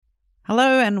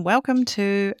Hello and welcome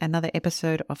to another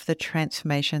episode of the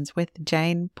Transformations with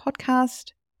Jane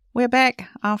podcast. We're back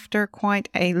after quite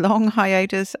a long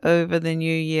hiatus over the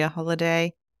New Year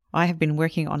holiday. I have been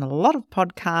working on a lot of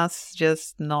podcasts,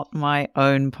 just not my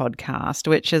own podcast,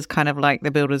 which is kind of like the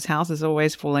builder's house is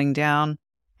always falling down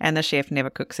and the chef never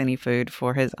cooks any food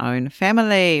for his own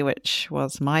family, which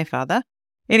was my father.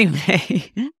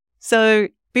 Anyway, so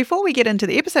before we get into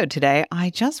the episode today, I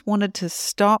just wanted to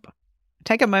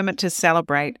take a moment to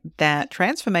celebrate that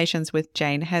Transformations with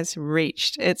Jane has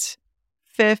reached its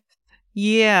 5th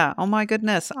year. Oh my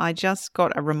goodness. I just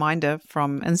got a reminder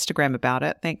from Instagram about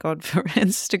it. Thank God for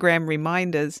Instagram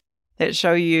reminders that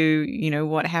show you,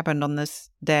 what happened on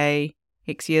this day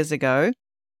X years ago.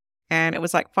 And it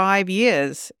was like 5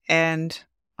 years. And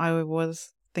I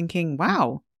was thinking,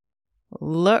 wow,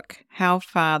 look how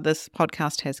far this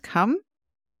podcast has come.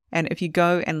 And if you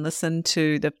go and listen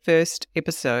to the first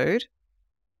episode,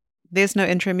 there's no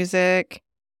intro music.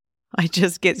 I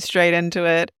just get straight into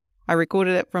it. I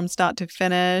recorded it from start to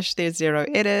finish. There's 0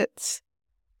 edits.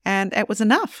 And it was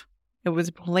enough. It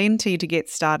was plenty to get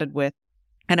started with.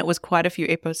 And it was quite a few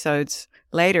episodes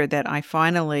later that I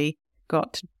finally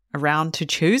got around to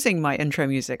choosing my intro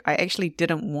music. I actually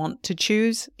didn't want to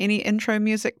choose any intro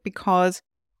music because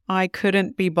I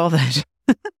couldn't be bothered.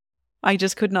 I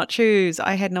just could not choose.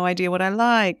 I had no idea what I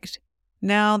liked.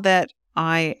 Now that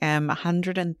I am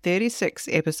 136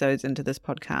 episodes into this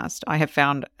podcast, I have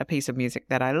found a piece of music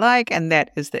that I like, and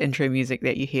that is the intro music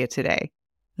that you hear today.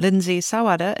 Lindsay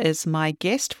Sawada is my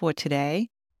guest for today.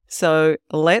 So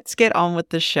let's get on with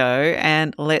the show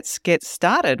and let's get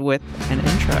started with an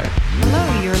intro.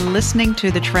 Hello, you're listening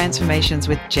to the Transformations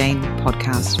with Jane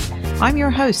podcast. I'm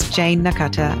your host, Jane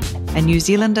Nakata, a New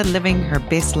Zealander living her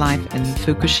best life in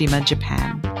Fukushima,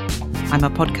 Japan. I'm a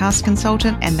podcast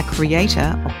consultant and the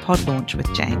creator of Pod Launch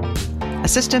with Jane, a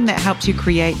system that helps you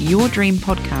create your dream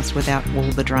podcast without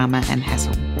all the drama and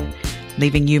hassle,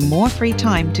 leaving you more free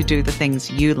time to do the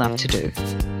things you love to do.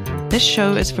 This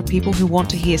show is for people who want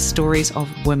to hear stories of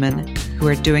women who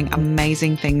are doing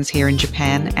amazing things here in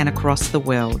Japan and across the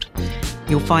world.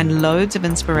 You'll find loads of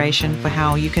inspiration for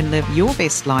how you can live your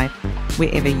best life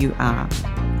wherever you are.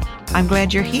 I'm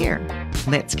glad you're here.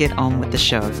 Let's get on with the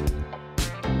show.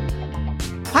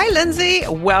 Hi, Lindsay.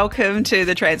 Welcome to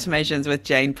the Transformations with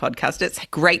Jane podcast. It's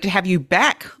great to have you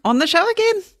back on the show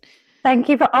again. Thank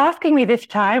you for asking me this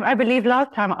time. I believe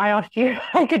last time I asked you if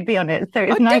I could be on it. So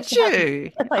it's nice. Did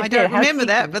you? I don't remember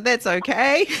that, but that's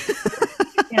okay.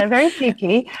 Very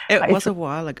cheeky. It was a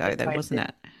while ago though, wasn't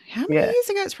it? How many years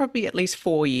ago? It's probably at least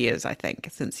 4 years, I think,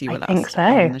 since you were last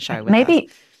on the show with us.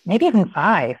 Maybe even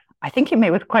 5. I think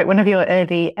it was quite one of your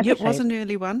early episodes. It was an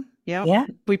early one. Yeah.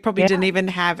 We probably didn't even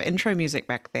have intro music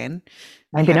back then.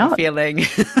 Maybe not. Feeling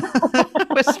it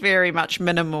was very much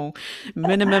minimum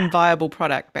viable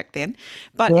product back then.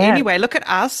 But anyway, look at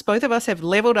us. Both of us have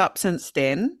leveled up since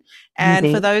then.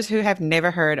 And for those who have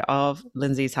never heard of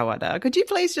Lindsay Sawada, could you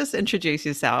please just introduce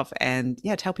yourself and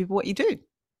tell people what you do?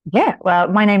 Yeah, well,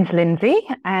 my name's Lindsay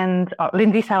and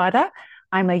Lindsay Sawada.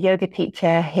 I'm a yoga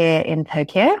teacher here in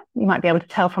Tokyo. You might be able to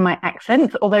tell from my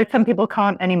accent, although some people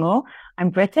can't anymore. I'm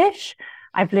British.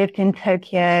 I've lived in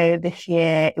Tokyo this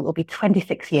year. It will be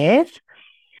 26 years.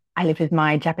 I live with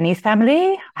my Japanese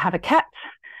family. I have a cat.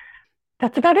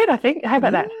 That's about it, I think. How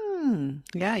about that?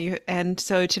 Yeah. And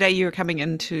so today you're coming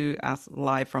into us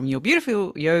live from your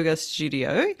beautiful yoga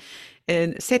studio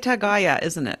in Setagaya,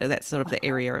 isn't it? That's sort of the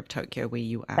area of Tokyo where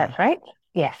you are. That's right.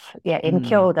 Yes. Yeah, in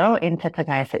Kyoto, in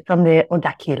Setagaya. So it's on the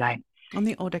Odakyu line. On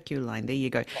the Odakyu line, there you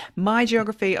go. My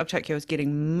geography of Tokyo is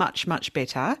getting much, much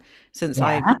better since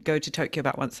I go to Tokyo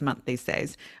about once a month these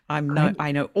days. I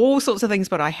know all sorts of things,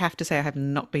 but I have to say I have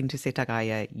not been to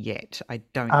Setagaya yet, I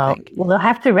don't think. Well, we'll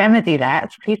have to remedy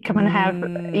that. Please come and have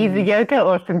either yoga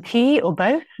or some tea or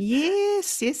both.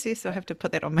 Yes. I'll have to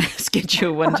put that on my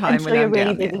schedule one time. I'm sure you're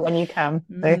really busy when you come.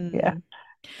 So,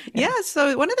 Yeah,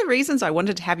 so one of the reasons I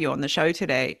wanted to have you on the show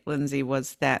today, Lindsay,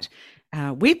 was that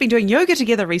we've been doing yoga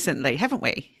together recently, haven't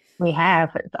we? We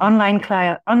have. It's online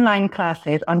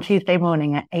classes on Tuesday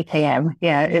morning at 8 a.m.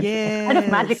 Yeah, it's kind of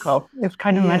magical. It's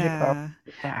kind of magical.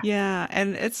 Yeah,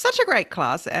 and it's such a great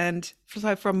class. And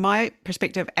so from my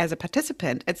perspective as a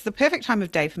participant, it's the perfect time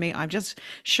of day for me. I've just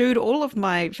shooed all of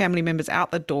my family members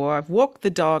out the door. I've walked the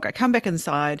dog. I come back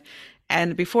inside.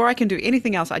 And before I can do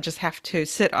anything else, I just have to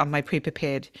sit on my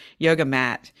pre-prepared yoga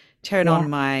mat, turn on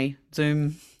my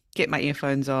Zoom, get my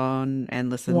earphones on and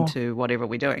listen to whatever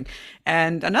we're doing.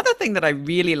 And another thing that I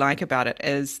really like about it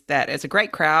is that it's a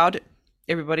great crowd.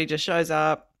 Everybody just shows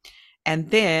up and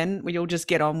then we all just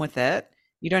get on with it.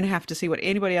 You don't have to see what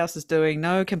anybody else is doing.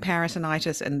 No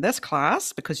comparisonitis in this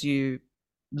class because you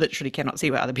literally cannot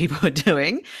see what other people are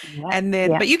doing. Yeah, And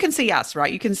then, yeah. but you can see us,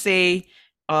 right? You can see,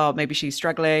 oh, maybe she's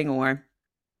struggling or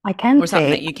I can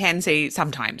something that see. you can see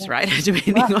sometimes, Yeah, right?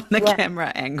 Depending yeah, on the yeah,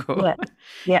 camera angle. yeah.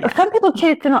 Yeah. Yeah. Some people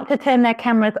choose to not to turn their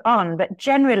cameras on, but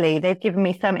generally they've given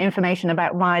me some information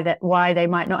about why they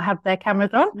might not have their cameras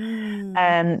on.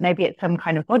 Mm, Maybe it's some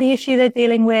kind of body issue they're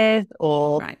dealing with,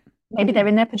 or right. maybe they're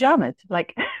in their pajamas,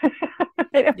 like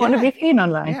they don't want to Yeah. be seen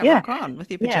online. Yeah. Yeah, Rock on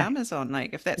with your yeah, pajamas on,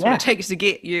 like if that's what it yeah. takes to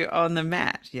get you on the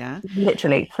mat. Yeah.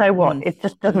 Literally. So what? Mm, It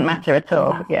just doesn't mm, matter at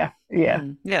all. Yeah, yeah,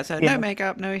 yeah. So no yeah,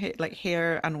 makeup, no like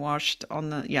hair unwashed on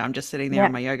the, yeah, I'm just sitting there on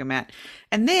yeah. my yoga mat.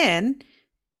 And then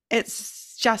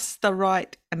it's just the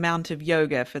right amount of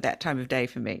yoga for that time of day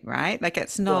for me, right? Like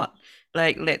it's Yeah. not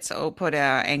like let's all put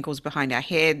our ankles behind our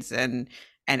heads and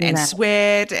No.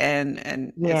 sweat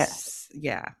and Yeah. it's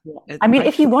yeah. Yeah. It, I mean, I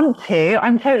if you want to,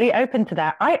 I'm totally open to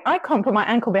that. I can't put my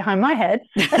ankle behind my head.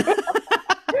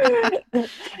 yeah.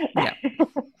 Yeah,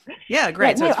 Yeah,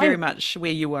 great. So no, it's very much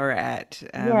where you were at.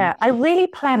 I really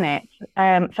plan it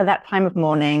for that time of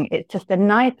morning. It's just a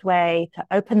nice way to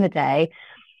open the day.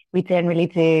 We generally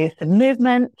do some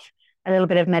movement, a little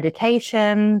bit of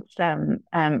meditation, some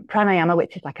pranayama,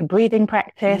 which is like a breathing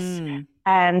practice. Mm.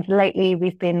 And lately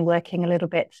we've been working a little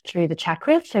bit through the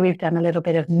chakras. So we've done a little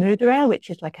bit of mudra, which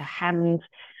is like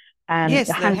Yes,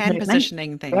 your the hand hand movement.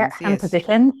 positioning Yeah, things. hand Yes.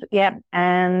 positions. Yeah.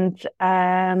 And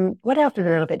what else is a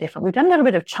little bit different? We've done a little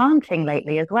bit of chanting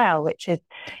lately as well, which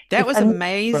That is was unusual.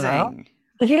 amazing.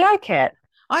 Did you like it?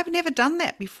 I've never done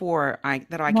that before,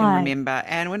 that I can No, remember.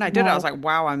 And when I did it, I was no. like,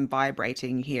 wow, I'm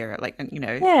vibrating here. Like, and,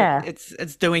 Yeah,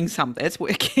 it's doing something. It's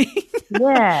working.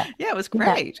 yeah, Yeah, it was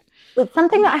yeah. great. It's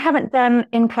something that I haven't done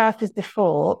in classes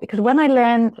before because when I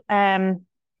learned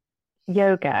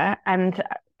yoga and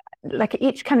like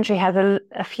each country has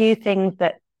a few things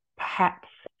that perhaps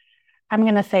I'm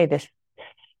going to say this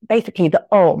basically the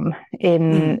Om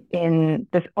Mm, in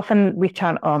there's often we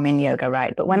chant Om in yoga,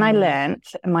 right? But when I mm, learnt,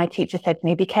 my teacher said to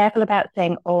me, be careful about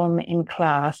saying Om in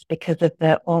class because of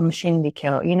the Om Shindy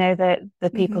Kill. You know, the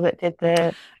people hmm. that did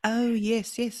the Oh,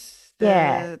 yes, yes.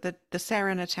 yeah, The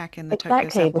sarin attack in the Tokyo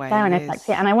exactly, the subway. Sarin effect.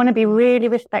 Yeah, Yes. and I want to be Mm, really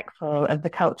respectful of the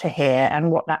culture here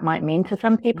and what that might mean to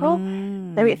some people.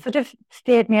 So it mm, sort of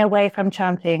steered me away from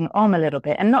chanting Om a little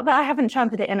bit. And not that I haven't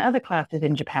chanted it in other classes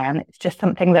in Japan, it's just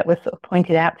something that was sort of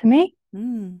pointed out to me.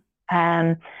 mm,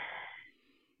 Um,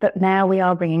 but now we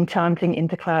are bringing chanting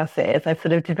into classes. I've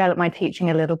sort of developed my teaching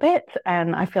a little bit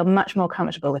and I feel much more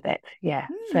comfortable with it. Yeah.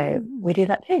 mm, So mm. we do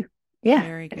that too. Yeah.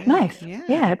 Very It's good. nice. Yeah.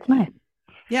 Yeah, it's nice.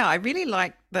 Yeah, I really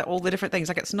like all the different things.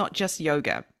 Like it's not just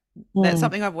yoga. That's Mm.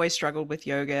 something I've always struggled with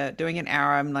yoga. Doing an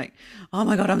hour, I'm like, oh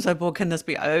my God, I'm so bored. Can this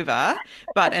be over?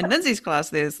 But in Lindsay's class,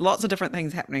 there's lots of different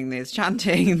things happening. There's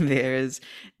chanting, there's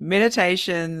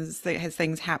meditations, there has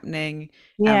things happening.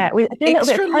 Yeah. We do a little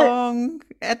bit Extra of long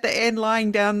at the end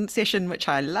lying down session, which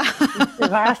I love.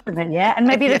 Shavasana, yeah. And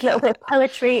maybe there's a Yeah. little bit of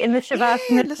poetry in the Yeah,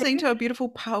 Shavasana listening too. to a beautiful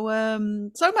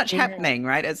poem. So much Yeah. happening,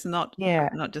 right? It's not Yeah.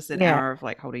 not just an Yeah. hour of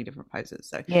like holding different poses.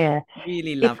 So Yeah.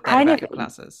 really It's love that kind about of your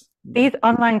classes. Mm. these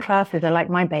online classes are like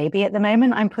my baby at the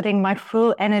moment. I'm putting my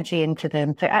full energy into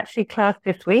them. So actually class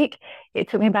this week, it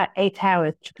took me about 8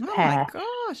 hours to Oh my prepare. And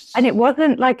gosh. it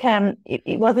wasn't like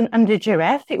it wasn't under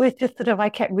duress. It was just sort of I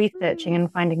kept researching Mm.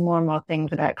 and finding more and more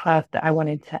things about class that I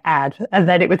wanted to add. And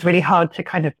then it was really hard to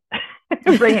kind of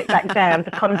bring it back down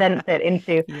to condense it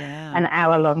into Yeah. an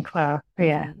hour-long class.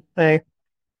 Yeah. Hmm. So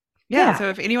Yeah. yeah. So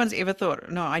if anyone's ever thought,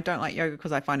 no, I don't like yoga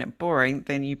because I find it boring,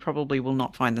 then you probably will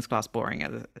not find this class boring.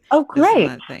 Oh, Is great.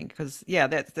 the thing. Because yeah,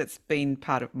 that's been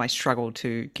part of my struggle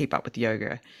to keep up with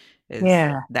yoga, is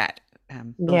Yeah. that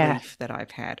Yeah. belief that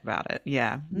I've had about it.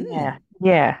 Yeah. Yeah.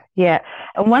 Yeah. Yeah.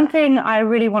 And one thing I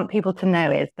really want people to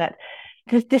know is that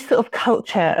there's this sort of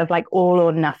culture of like all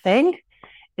or nothing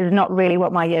is not really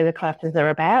what my yoga classes are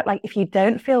about. Like if you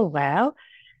don't feel well,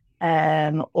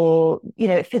 or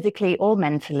physically or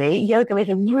mentally, yoga is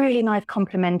a really nice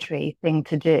complementary thing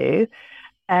to do.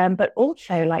 But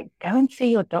also like go and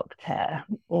see your doctor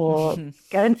or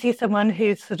go and see someone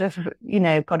who's sort of,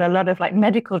 got a lot of like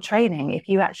medical training. If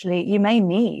you may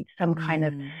need some kind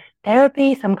of Mm.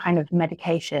 therapy, some kind of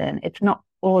medication. It's not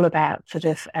all about sort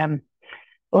of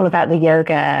all about the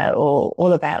yoga or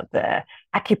all about the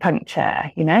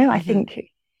acupuncture. Mhm.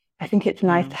 I think it's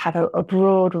nice Yeah. to have a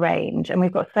broad range, and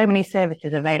we've got so many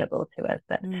services available to us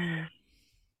that, Mm.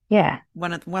 yeah,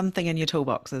 One thing in your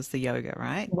toolbox is the yoga,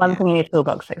 right? one Yeah. thing in your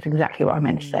toolbox. That's exactly what I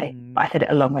meant to say, but Mm. I said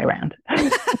it a long way around.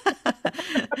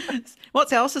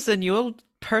 What else is in your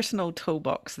personal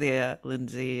toolbox there,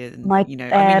 Lindsay? And, My I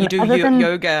mean, you do other than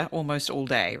yoga almost all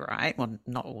day, right? Well,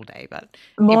 not all day, but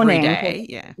every mornings, day.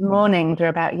 Yeah. mornings are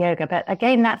about yoga, but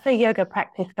again, that's a yoga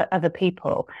practice for other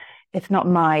people. It's not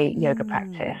my yoga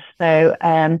practice. Mm.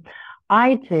 So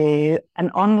I do an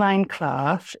online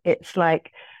class. It's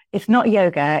not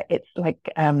yoga. It's like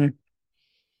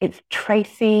it's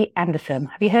Tracy Anderson.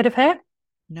 Have you heard of her?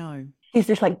 No. She's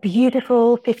this like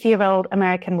beautiful 50-year-old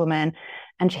American woman,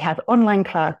 and she has online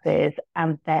classes,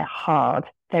 and they're hard.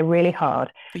 They're really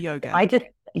hard. For yoga. I just,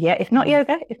 yeah, it's not Mm.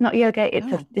 yoga. It's not yoga.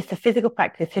 Oh. It's a physical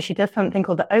practice. So she does something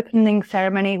called the opening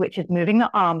ceremony, which is moving the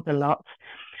arms a lot.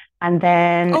 And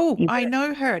then Oh, I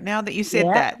know her now that you said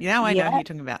yeah, that. Now I know who yeah. you're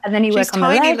talking about. And then you She's work on the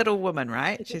tiny legs. little woman,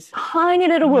 right? She's Tiny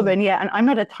little mm, woman, yeah. And I'm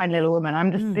not a tiny little woman.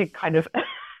 I'm just mm. big kind of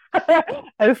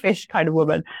oafish kind of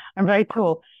woman. I'm very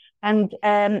tall. And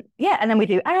yeah, and then we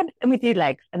do abs and we do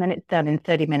legs, and then it's done in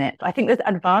 30 minutes. I think there's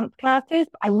advanced classes,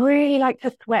 but I really like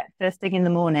to sweat first thing in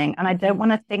the morning, and I don't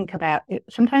want to think about it.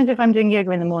 Sometimes if I'm doing yoga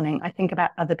in the morning, I think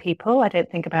about other people. I don't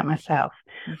think about myself.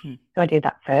 Mm-hmm. So I do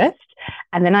that first,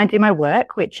 and then I do my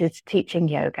work, which is teaching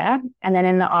yoga. And then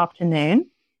in the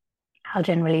afternoon, I'll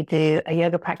generally do a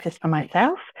yoga practice for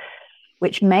myself,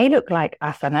 which may look like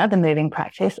asana, the moving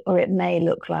practice, or it may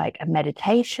look like a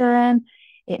meditation.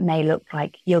 It may look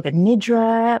like yoga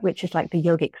nidra, which is like the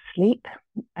yogic sleep.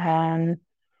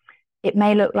 It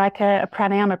may look like a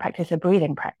pranayama practice, a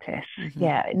breathing practice. Mm-hmm.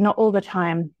 Yeah, not all the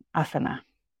time asana.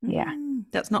 Yeah,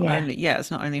 That's not yeah, only, it's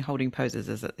not only holding poses,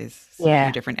 is it? There's a few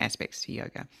yeah, different aspects to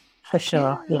yoga. for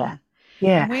sure. Yeah,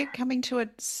 Yeah. And yeah. we're coming to a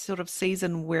sort of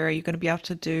season where you're going to be able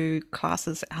to do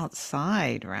classes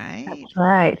outside, right? That's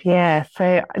right. Yeah.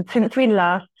 So since we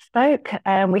last spoke,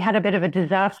 we had a bit of a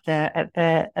disaster at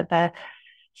the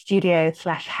studio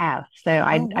slash house. So Oh,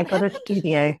 I what got a happened?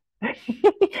 studio.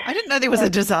 I didn't know there was a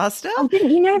disaster. Oh, didn't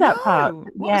you know that part? No.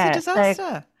 What was the Yeah. So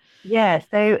disaster? yeah.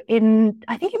 So in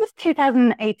I think it was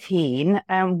 2018,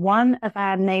 one of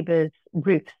our neighbors'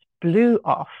 roofs blew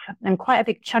off, and quite a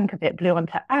big chunk of it blew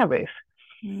onto our roof.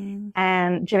 Mm,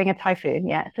 And during a typhoon,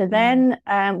 yeah. So mm.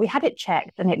 then we had it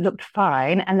checked and it looked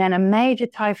fine. And then a major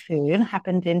typhoon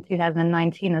happened in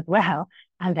 2019 as well.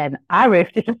 And then our roof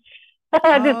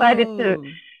decided Oh,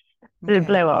 to okay.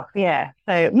 blow off. Yeah.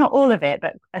 So not all of it,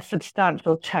 but a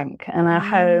substantial chunk. And our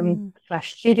home Mm,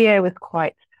 slash studio was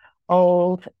quite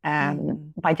old,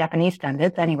 mm, by Japanese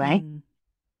standards anyway. mm.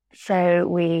 So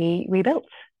we rebuilt.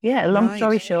 Yeah, Right. long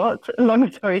story short, Yeah,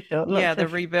 lots the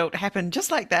of rebuild happened just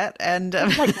like that. And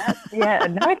just like that. Yeah,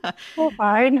 and now it's all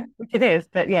fine, which it is.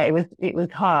 But yeah, it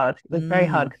was hard. It was very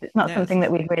hard mm, because it's not something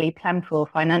that's that we'd really planned for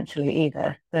financially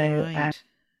either. So right.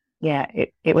 yeah,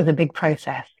 it was a big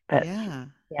process. But Yeah.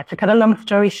 yeah, to cut a long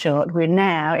story short, we're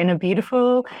now in a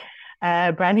beautiful,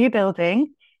 brand new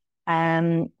building.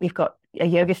 We've got a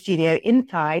yoga studio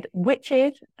inside, which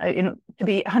is, to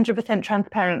be 100%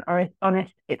 transparent or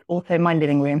honest, it's also my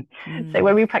living room. So Mm.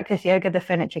 when we practice yoga, the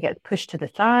furniture gets pushed to the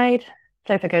side,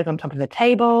 sofa goes on top of the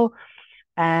table,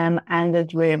 and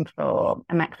there's room for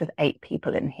a max of 8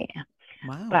 people in here.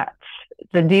 Wow. But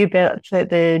the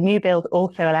new build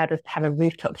also allowed us to have a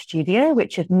rooftop studio,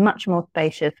 which is much more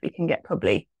spacious. We can get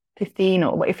probably 15,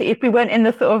 or if we weren't in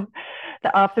the sort of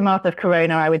the aftermath of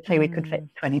Corona, I would say we could fit Mm.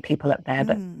 20 people up there,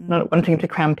 but Mm. not wanting to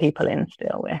cram people in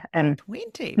still. We're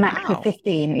 20. max of Wow.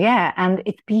 15, yeah. And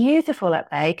it's beautiful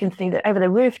up there. You can see that over the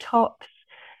rooftops,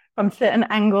 from certain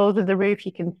angles of the roof,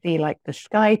 you can see like the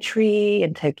Sky Tree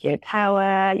and Tokyo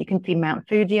Tower. You can see Mount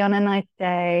Fuji on a nice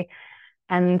day.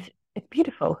 And it's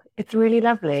beautiful. It's really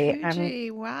lovely. And Fuji.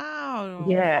 Wow.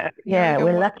 yeah, yeah, Yoga.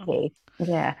 we're Wow. lucky.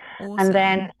 Yeah. And Awesome.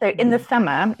 then, so in the Mm.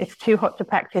 summer, it's too hot to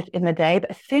practice in the day, but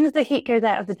as soon as the heat goes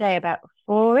out of the day, about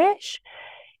 4-ish,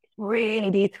 it's really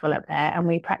beautiful up there. And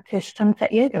we practice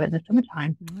sunset yoga in the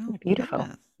summertime. Oh, It's beautiful.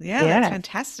 goodness. Yeah, that's Yeah.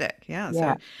 fantastic. Yeah.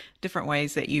 Yeah. So different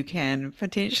ways that you can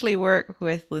potentially work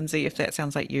with Lindsay if that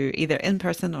sounds like you either in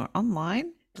person or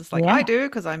online, just like I Yeah. do,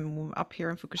 because I'm up here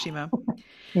in Fukushima.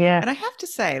 Yeah. And I have to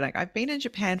say, like, I've been in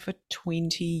Japan for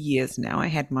 20 years now. I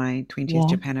had my 20th Yeah.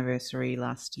 Japan anniversary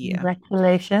last year.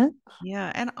 Congratulations.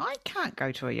 Yeah, and I can't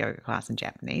go to a yoga class in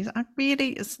Japanese. I really,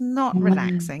 it's not Mm,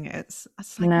 relaxing. It's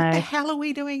like, what the no. hell are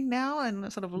we doing now?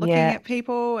 And sort of looking Yeah. at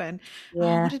people and, oh, what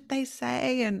Yeah. did they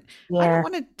say? And I don't Yeah.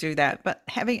 want to do that. But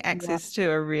having Yeah. access to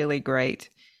a really great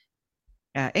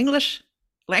English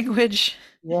language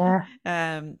Yeah.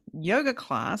 yoga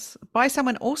class by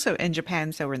someone also in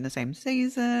Japan, so we're in the same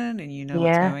season and you know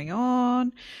what's Yeah. going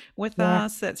on with Yeah.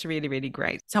 us. That's really, really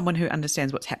great. Someone who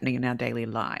understands what's happening in our daily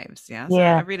lives. Yeah. So I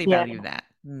Yeah. really Yeah. value that.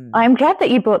 I'm glad that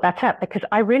you brought that up because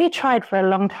I really tried for a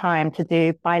long time to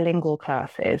do bilingual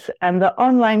classes, and the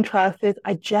online classes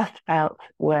I just felt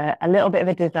were a little bit of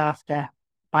a disaster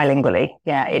bilingually.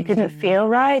 Yeah, it didn't feel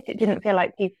right. It didn't feel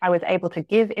like I was able to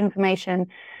give information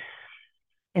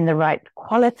in the right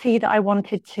quality that I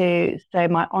wanted to. So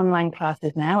my online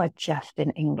classes now are just in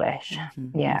English.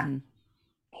 Yeah.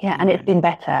 Yeah, and it's been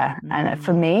better and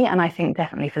for me, and I think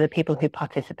definitely for the people who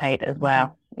participate as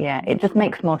well. Yeah, it just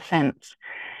makes more sense.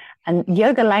 And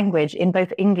yoga language in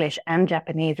both English and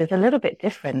Japanese is a little bit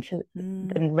different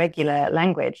than regular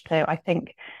language. So I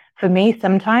think for me,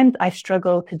 sometimes I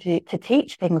struggle to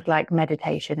teach things like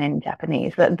meditation in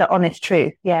Japanese, the honest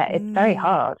truth. Yeah, it's very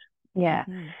hard. Yeah.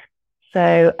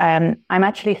 So I'm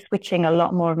actually switching a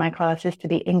lot more of my classes to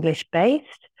be English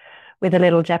based, with a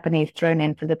little Japanese thrown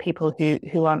in for the people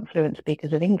who aren't fluent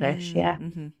speakers of English. Yeah.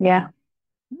 Yeah.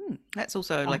 That's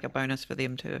also like a bonus for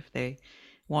them too, if they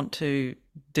want to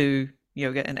do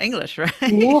yoga in English, right?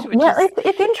 Yeah. Well,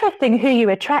 it's interesting who you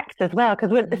attract as well,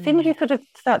 because as soon as you sort of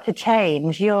start to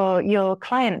change, your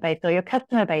client base or your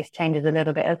customer base changes a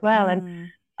little bit as well.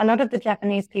 And a lot of the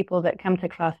Japanese people that come to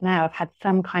class now have had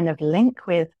some kind of link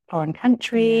with foreign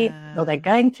country, or they're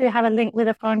going to have a link with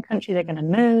a foreign country, they're going to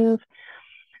move.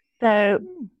 So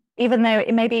even though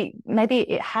maybe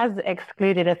it has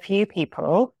excluded a few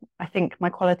people, I think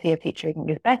my quality of teaching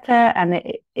is better, and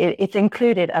it's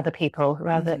included other people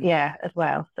rather, as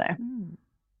well. So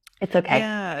it's okay.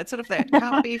 Yeah, it's sort of that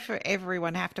can't be for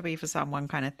everyone, have to be for someone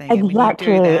kind of thing.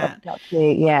 Exactly. And when you do that,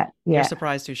 exactly. Yeah. you're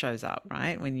surprised who shows up,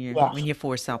 right? When you're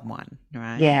for someone,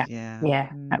 right? Yeah.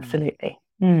 Absolutely.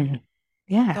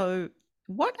 Yeah. So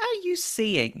what are you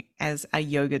seeing as a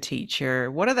yoga teacher?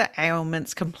 What are the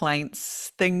ailments,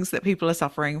 complaints, things that people are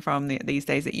suffering from these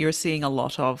days that you're seeing a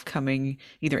lot of coming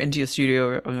either into your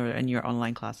studio or in your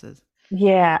online classes?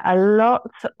 Yeah, a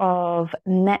lot of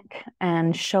neck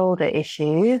and shoulder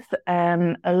issues.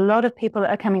 A lot of people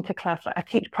that are coming to class, I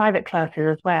teach private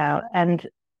classes as well, and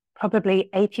probably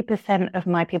 80% of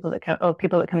my people that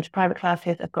come to private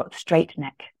classes have got straight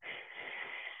neck.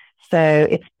 So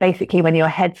it's basically when your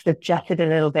head's adjusted a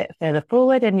little bit further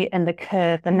forward, and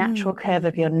the natural curve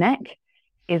of your neck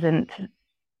isn't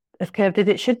as curved as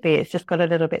it should be. It's just got a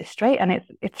little bit straight, and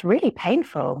it's really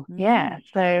painful. Yeah.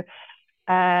 So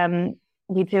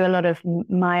we do a lot of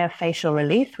myofascial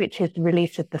release, which is the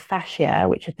release of the fascia,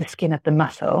 which is the skin of the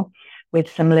muscle,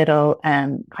 with some little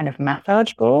kind of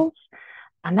massage balls.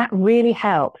 And that really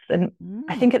helps. And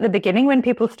I think at the beginning, when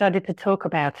people started to talk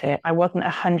about it, I wasn't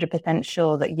 100%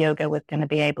 sure that yoga was going to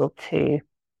be able to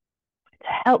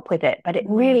help with it, but it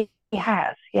really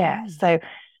has. Yeah. So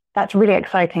that's really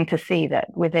exciting to see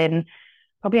that within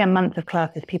probably a month of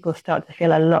classes, people start to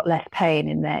feel a lot less pain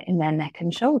in their neck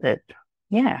and shoulders.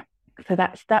 Yeah. So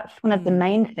that's one of the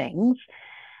main things.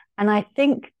 And I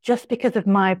think just because of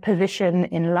my position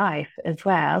in life as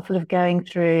well, sort of going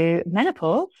through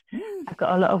menopause, I've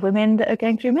got a lot of women that are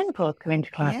going through menopause coming to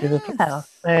classes as well.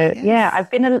 So yeah,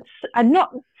 I'm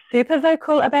not super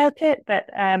vocal about it, but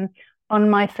on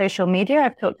my social media,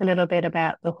 I've talked a little bit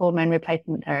about the hormone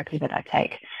replacement therapy that I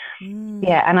take.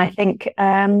 Yeah, and I think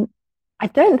I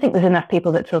don't think there's enough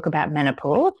people that talk about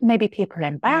menopause. Maybe people are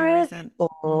embarrassed,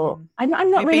 or I'm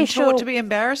not really sure. Taught to be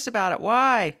embarrassed about it.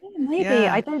 Why? Maybe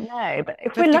I don't know. But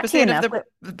if we're lucky enough,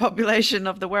 the population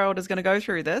of the world is going to go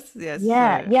through this. Yes.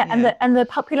 Yeah. And the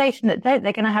population that don't,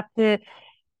 they're going to have to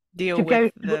deal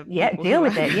with it. Yeah,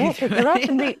 because there are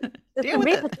some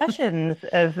repercussions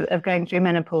of going through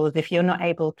menopause if you're not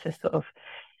able to sort of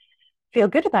feel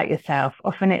good about yourself.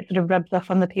 Often it sort of rubs off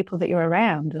on the people that you're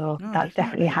around, or that's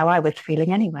definitely how I was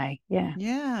feeling anyway.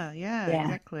 Yeah,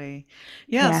 exactly.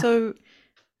 So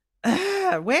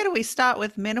where do we start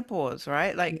with menopause,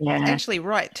 right? Actually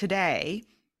right today,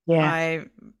 I've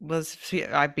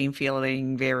been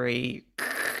feeling very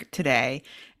today,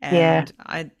 and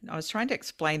I was trying to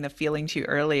explain the feeling to you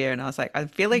earlier, and I was like, I'm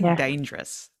feeling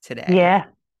dangerous today.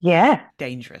 Yeah.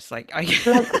 Dangerous. Like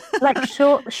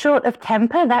short of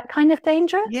temper, that kind of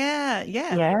dangerous. Yeah.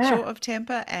 Short of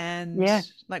temper and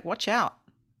like watch out.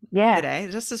 Today.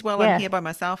 Just as well I'm here by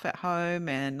myself at home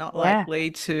and not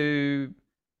likely to,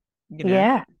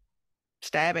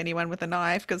 stab anyone with a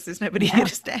knife because there's nobody here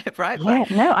to stab, right?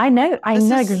 No, I know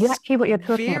exactly what you're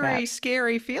talking about. Very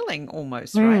scary feeling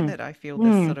almost, right? That I feel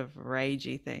this sort of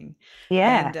ragey thing.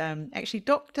 Yeah. And actually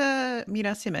Dr.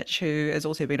 Mira Simic, who has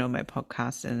also been on my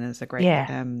podcast and is a great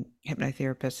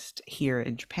hypnotherapist here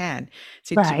in Japan,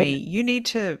 said to me, you need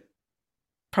to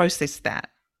process that,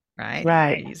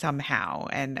 right? Somehow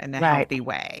and in a healthy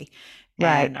way.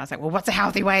 And I was like, well, what's a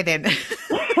healthy way then?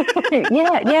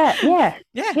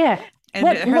 Yeah. And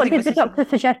What did the doctor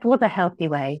suggest was a healthy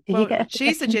way? Did you get a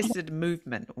she suggestion? suggested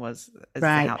movement is the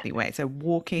Right. healthy way. So Yeah.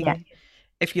 walking,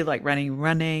 if you like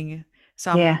running,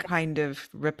 some Yeah. kind of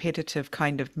repetitive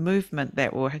kind of movement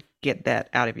that will get that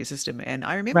out of your system. And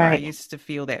I remember I Right. used to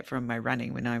feel that from my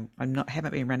running when I'm not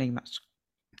haven't been running much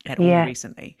at all Yeah.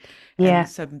 recently. And Yeah.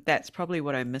 so that's probably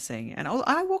what I'm missing. And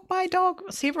I walk my dog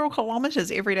several kilometers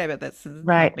every day, but that's not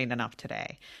Right. been enough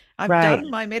today. I've Right. done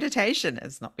my meditation.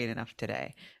 It's not been enough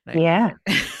today. Like, Yeah.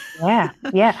 Yeah.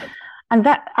 Yeah. And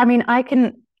that, I mean, I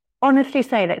can honestly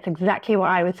say that's exactly what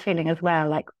I was feeling as well.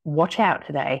 Like, watch out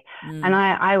today. And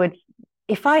mm, I would,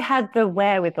 if I had the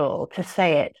wherewithal to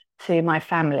say it to my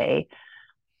family,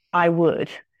 I would.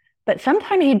 But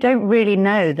sometimes you don't really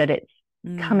know that it's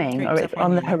coming or creeps it's up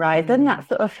on on the you. horizon. That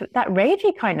sort of that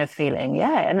ragey kind of feeling.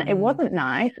 Yeah. And it Mm, wasn't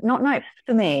nice, not nice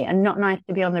for me, and not nice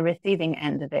to be on the receiving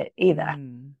end of it either.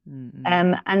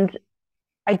 And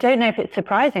I don't know if it's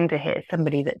surprising to hear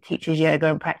somebody that teaches yoga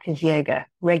and practices yoga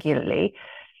regularly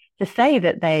to say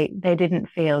that they didn't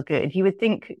feel good. You would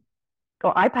think,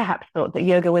 or I perhaps thought that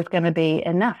yoga was going to be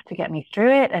enough to get me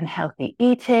through it, and healthy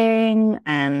eating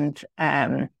and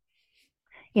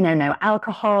no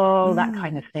alcohol, that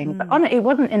kind of thing. But it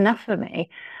wasn't enough for me.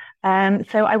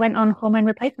 So I went on hormone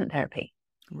replacement therapy.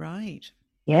 Right.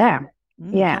 Yeah.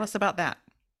 Yeah. Tell us about that.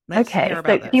 Let's Okay. hear So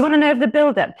about do you this. want to know the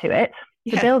build up to it?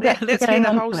 The Yeah, build up to let's hear going the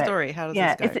on whole to it. story. How does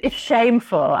Yeah, this go? it's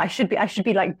shameful. I should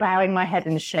be like bowing my head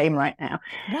in shame right now.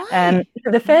 Why?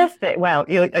 So the first bit, well,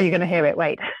 are you going to hear it?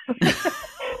 Wait.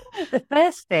 The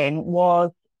first thing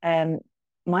was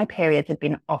my periods had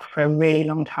been off for a really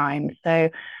long time. So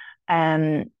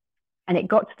and it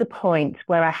got to the point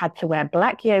where I had to wear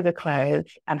black yoga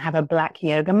clothes and have a black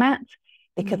yoga mat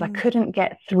because I couldn't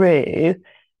get through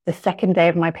the second day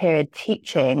of my period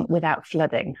teaching without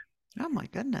flooding. Oh my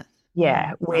goodness.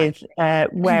 Yeah, with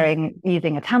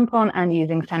using a tampon and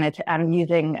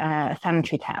using a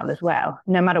sanitary towel as well.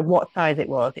 No matter what size it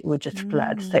was, it would just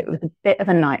flood. So it was a bit of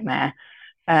a nightmare.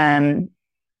 And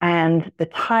the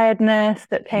tiredness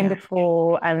that came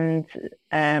before, and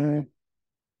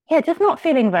just not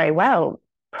feeling very well,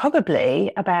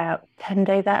 probably about 10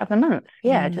 days out of the month.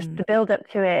 Yeah, just the build up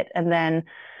to it, and then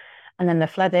the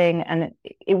flooding, and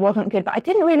it wasn't good. But I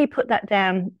didn't really put that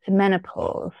down to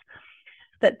menopause.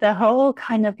 But the whole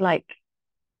kind of like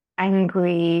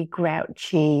angry,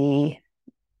 grouchy,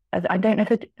 I don't know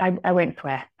if I won't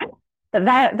swear,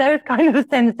 but those kind of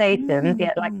sensations,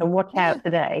 like the watch out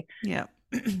today. Yeah.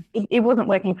 It wasn't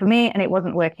working for me, and it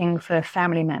wasn't working for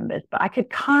family members, but I could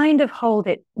kind of hold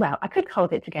it. Well, I could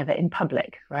hold it together in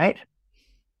public, right?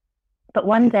 But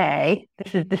one day,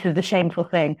 this is the shameful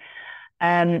thing.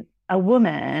 A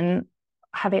woman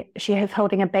she was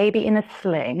holding a baby in a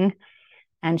sling,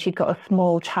 and she'd got a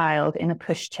small child in a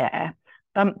pushchair,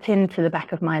 bumped into the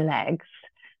back of my legs,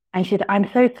 and she said, "I'm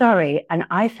so sorry." And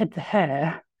I said to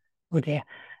her, "Oh dear,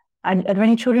 and are there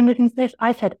any children listening to this?"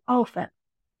 I said, "Oh, for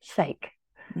sake."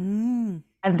 And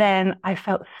then I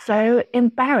felt so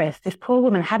embarrassed. This poor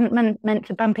woman hadn't meant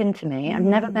to bump into me. I've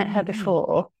never met her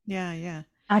before. Yeah.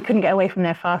 I couldn't get away from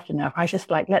there fast enough. I just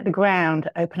like let the ground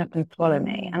open up and swallow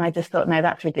me. And I just thought, no,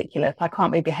 that's ridiculous. I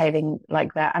can't be behaving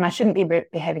like that. And I shouldn't be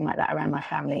behaving like that around my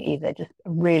family either. Just a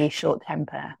really short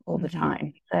temper all the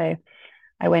time. So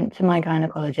I went to my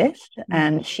gynecologist,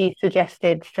 and she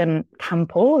suggested some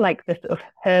Campor, like the sort of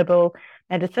herbal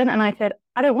medicine. And I said,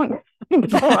 I don't want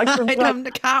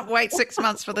I can't wait 6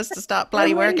 months for this to start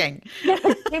bloody working.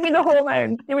 Give me the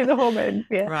hormones. Give me the hormones.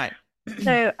 Yeah. Right.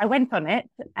 So I went on it,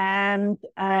 and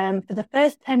for the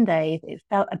first 10 days, it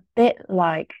felt a bit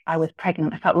like I was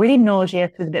pregnant. I felt really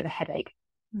nauseous with a bit of a headache.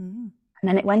 And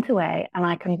then it went away,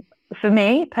 and for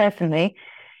me personally,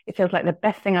 it feels like the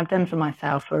best thing I've done for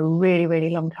myself for a really,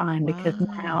 really long time, because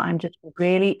now I'm just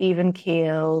really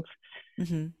even-keeled.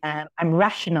 I'm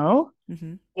rational.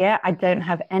 Yeah, I don't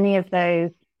have any of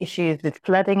those issues with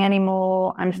flooding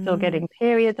anymore. I'm still getting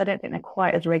periods. I don't think they're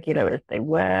quite as regular as they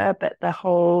were, but the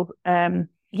whole,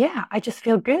 I just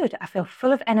feel good. I feel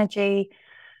full of energy.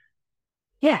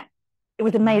 Yeah, it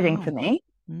was amazing for me.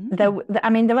 Though, I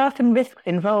mean, there are some risks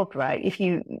involved, right?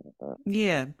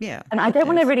 Yeah. And I don't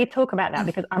want to really talk about that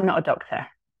because I'm not a doctor.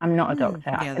 I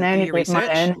can only give my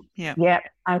own.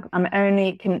 I'm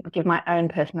only can give my own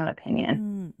personal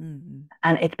opinion,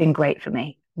 and it's been great for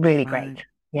me. Really great.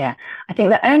 Yeah, I think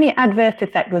the only adverse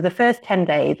effect was the first 10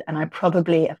 days, and I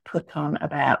probably have put on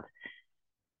about,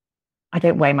 I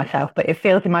don't weigh myself, but it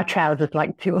feels in my trousers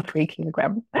like 2 or 3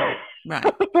 kilograms. Right.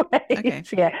 Okay.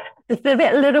 Yeah, just a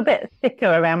little bit thicker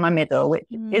around my middle, which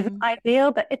isn't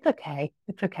ideal, but it's okay.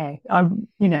 It's okay. I'm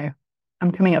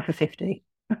coming up for 50.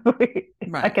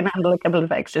 I can handle a couple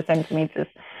of extra centimeters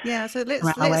Yeah, so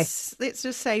around my waist. let's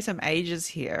just say some ages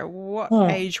here. What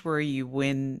Mm. age were you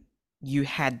when you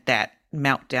had that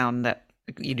meltdown that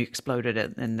you exploded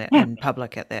Yeah, in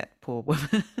public at that poor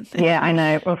woman? yeah, I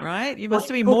know. Well, Right? You must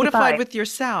have been mortified 45. with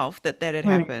yourself that that had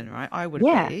Mm. happened, right? I would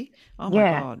Yeah, be. Oh my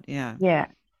yeah, God, yeah. yeah.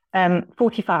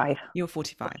 45. You're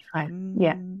 45. 45.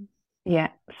 Yeah, Mm, yeah.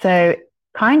 So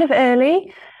kind of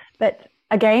early, but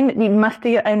again, you must do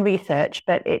your own research.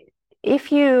 But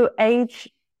if you age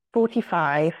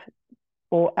 45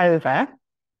 or over,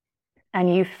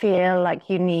 and you feel like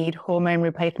you need hormone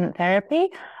replacement therapy,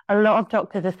 a lot of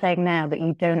doctors are saying now that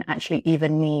you don't actually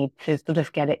even need to sort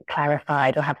of get it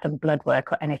clarified or have some blood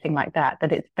work or anything like that,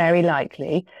 that it's very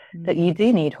likely that you mm,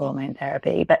 do need hormone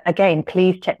therapy. But again,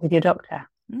 please check with your doctor.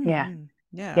 Yeah. mm.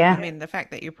 Yeah, I Yeah. mean, the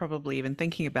fact that you're probably even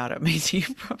thinking about it means you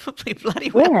probably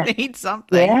bloody well Yeah. need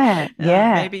something. Yeah.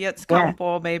 Yeah. Maybe it's Yeah.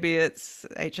 COMP, maybe it's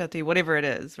HRT, whatever it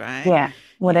is, right? Yeah, Yeah.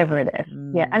 whatever it is.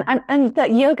 Yeah, Mm, and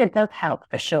that yoga does help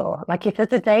for sure. Like if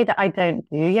there's a day that I don't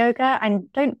do yoga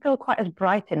and don't feel quite as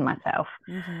bright in myself,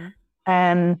 mm-hmm.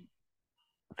 um,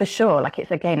 for sure. Like it's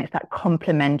that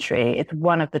complementary. It's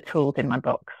one of the tools in my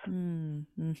box.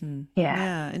 Mm-hmm. Yeah,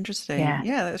 Yeah, interesting. yeah,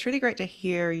 Yeah, that's really great to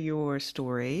hear your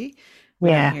story. We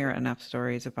don't yeah, hear enough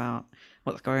stories about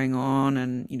what's going on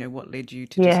and, what led you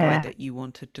to decide yeah, that you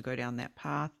wanted to go down that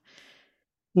path.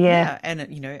 yeah, Yeah,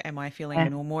 and am I feeling yeah,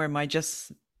 normal? Am I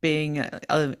just being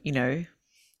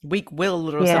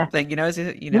weak-willed or yeah, something? yeah, I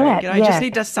just yeah,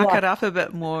 need to suck yeah, it up a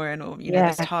bit more, and or, this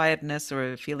yeah, tiredness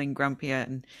or feeling grumpier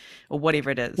and or whatever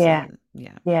it is. yeah,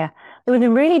 Yeah. yeah. There was a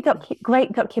really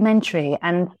great documentary,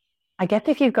 and I guess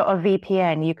if you've got a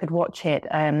VPN, you could watch it.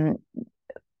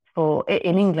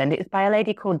 In England, it's by a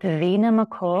lady called Davina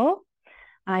McCall.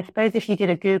 And I suppose if you did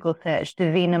a Google search,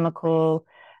 Davina McCall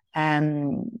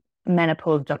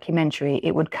menopause documentary,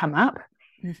 it would come up.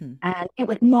 Hmm. And it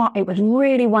was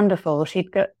really wonderful.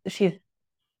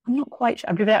 I'm not quite sure,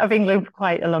 I've been out of England for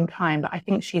quite a long time, but I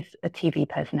think she's a TV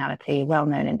personality, well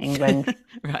known in England.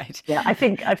 Right. Yeah, I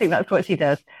think that's what she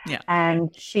does. Yeah. And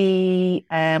she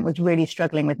was really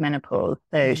struggling with menopause.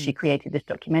 So Hmm. she created this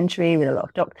documentary with a lot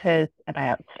of doctors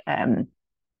about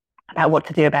what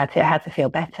to do about it, how to feel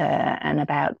better, and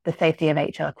about the safety of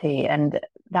HRT. And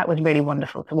that was really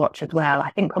wonderful to watch as well.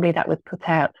 I think probably that was put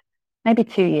out maybe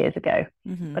 2 years ago,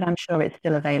 Hmm. but I'm sure it's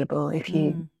still available if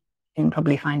you can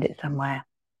probably find it somewhere.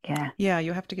 Yeah. Yeah,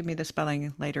 you'll have to give me the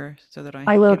spelling later so that I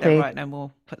I will get that do. right, and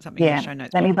we'll put something in the Yeah. show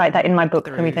notes Let me write that in my book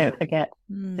so we through. don't forget.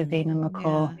 Davina Yeah.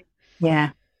 McCall. Yeah.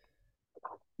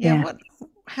 Yeah, Yeah.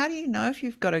 how do you know if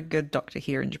you've got a good doctor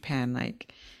here in Japan?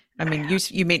 Like, I mean,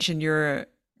 you mentioned your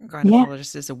Yeah.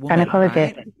 gynecologist is a woman,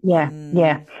 Gynecologist. right? Yeah.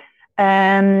 Yeah.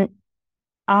 Um,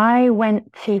 I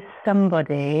went to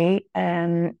somebody,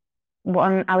 I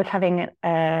was having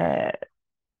an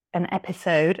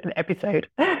episode.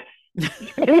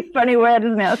 It's a really funny word,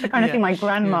 isn't it? That's the kind of thing my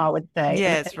grandma would say.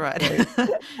 Yes, right.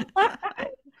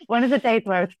 One of the days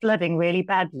where I was flooding really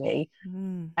badly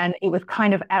and it was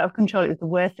kind of out of control. It was the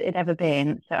worst it had ever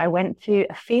been. So I went to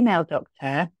a female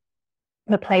doctor,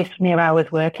 the place near where I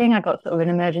was working. I got sort of an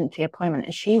emergency appointment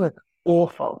and she was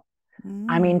awful.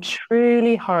 I mean,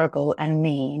 truly horrible and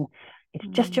mean. It's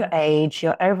just your age.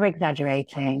 You're over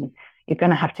exaggerating. You're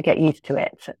going to have to get used to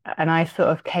it. And I sort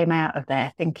of came out of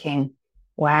there thinking,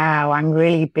 wow, I'm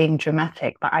really being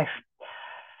dramatic. But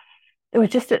there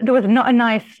was not a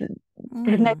nice, there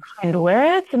was no kind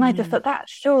words. And I just thought that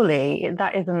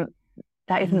isn't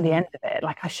the end of it.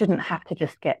 Like I shouldn't have to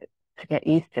just get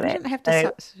used to You it. shouldn't have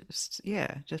to,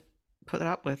 just put it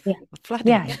up with flooding.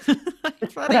 Yeah.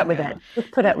 Just put up with it.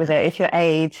 Just put up with it. It's your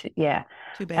age. Yeah.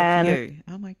 Too bad for you.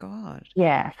 Oh my God.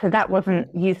 Yeah. So that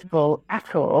wasn't useful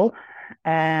at all.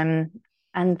 And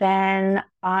then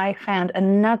I found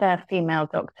another female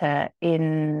doctor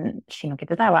in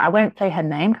Shinogizawa. I won't say her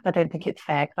name because I don't think it's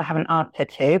fair because I haven't asked her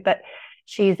to, but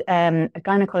she's a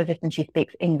gynecologist and she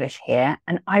speaks English here.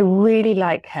 And I really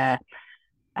like her.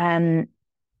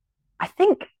 I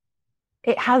think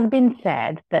it has been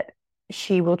said that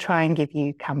she will try and give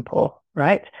you Campor,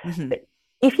 right? But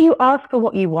if you ask her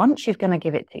what you want, she's going to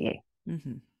give it to you.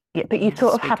 Yeah, but you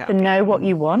sort of have to know what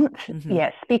you want.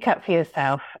 Yeah, speak up for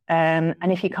yourself. And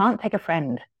if you can't, take a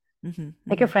friend.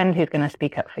 Take a friend who's going to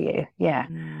speak up for you. Yeah.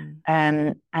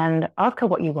 And ask her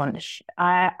what you want.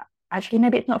 Actually,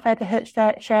 maybe it's not fair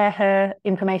to share her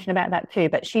information about that too,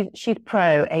 but she's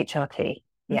pro HRT.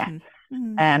 Yeah.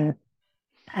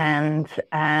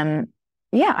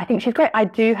 Yeah, I think she's great. I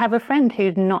do have a friend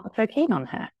who's not so keen on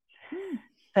her.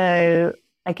 So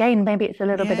again, maybe it's a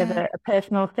little bit of a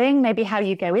personal thing. Maybe how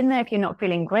you go in there if you're not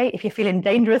feeling great, if you're feeling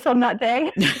dangerous on that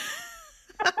day.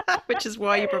 Which is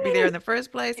why you're probably there in the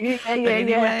first place. Yeah, But yeah,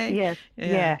 yeah, anyway, yes,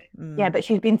 yeah. yeah, yeah. But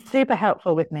she's been super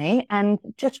helpful with me. And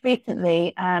just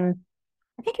recently,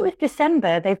 I think it was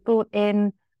December, they've brought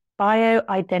in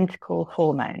bioidentical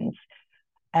hormones.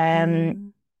 Um,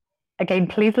 Mm, again,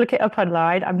 please look it up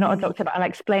online. I'm not a mm, doctor, but I'll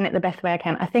explain it the best way I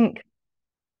can. I think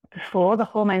before the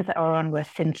hormones that are on were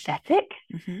synthetic,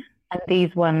 hmm and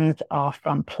these ones are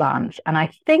from plants. And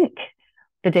I think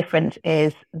the difference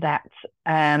is that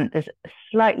there's a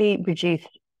slightly reduced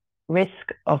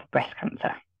risk of breast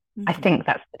cancer. I hmm think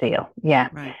that's the deal. Yeah.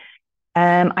 Right.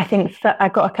 I think so,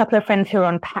 I've got a couple of friends who are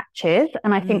on patches,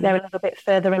 and I think they're Mm, a little bit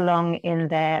further along in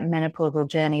their menopausal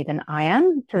journey than I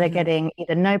am. So they're hmm getting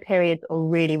either no periods or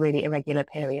really, really irregular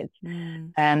periods.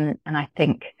 mm, And I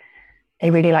think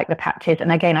they really like the patches.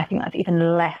 And again, I think that's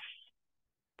even less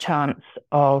chance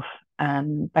of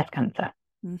breast cancer.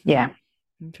 hmm Yeah.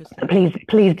 Interesting.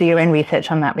 Please do your own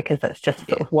research on that because that's just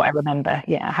sort Yeah. of what I remember.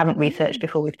 Yeah, I haven't researched Mm.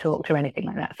 before we've talked or anything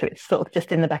like that. So it's sort of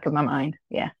just in the back of my mind.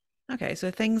 Yeah. Okay,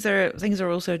 so things are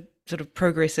also sort of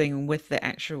progressing with the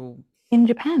actual In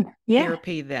Japan. Yeah.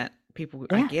 therapy that people are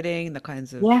Yeah. getting, the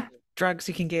kinds of Yeah. drugs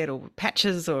you can get or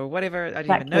patches or whatever. I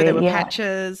didn't even know there Exactly. were Yeah.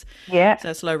 patches. Yeah.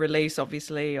 So slow release,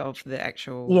 obviously, of the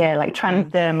actual Yeah. Like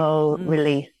thing. transdermal Mm,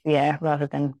 release. Yeah. Rather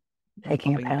than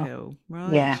taking a popping the pill. pill.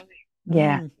 Yeah. Right.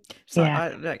 Yeah. So Yeah.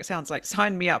 that sounds like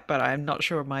sign me up, but I'm not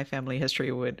sure my family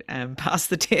history would pass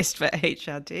the test for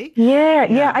HRT. Yeah.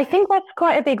 Yeah. Yeah. I think that's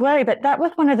quite a big worry, but that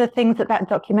was one of the things that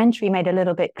documentary made a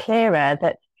little bit clearer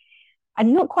that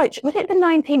I'm not quite sure. Was it the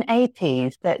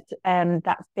 1980s that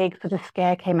that big sort of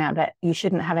scare came out that you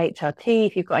shouldn't have HRT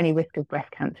if you've got any risk of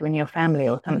breast cancer in your family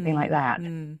or something like Mm, that?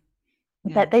 mm,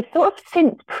 yeah. That they've sort of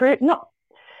since proved not.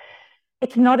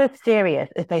 It's not as serious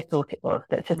as they thought it was.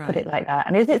 Let's just put it Right. like that.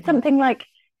 And is it hmm something like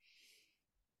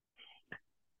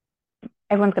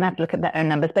everyone's going to have to look at their own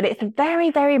numbers, but it's a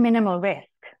very, very minimal risk,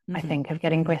 I hmm think, of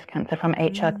getting hmm breast cancer from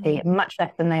HRT, Mm, much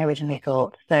less than they originally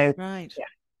thought. So, right. yeah,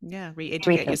 Yeah.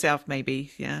 Re-educate research. yourself,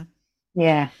 maybe. Yeah.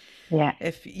 Yeah, yeah,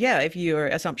 If your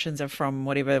assumptions are from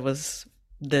whatever was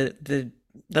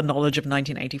the knowledge of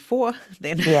 1984,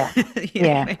 then yeah,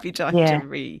 yeah, maybe time to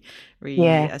yeah,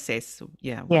 yeah, reassess,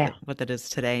 yeah, yeah, what it is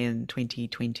today in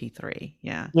 2023.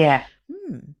 Yeah. yeah.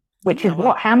 Hmm. Which Yeah. is Well,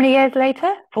 what? How many years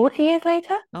later? 40 years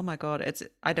later? oh my God,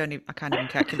 I can't even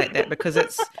calculate that because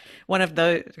it's one of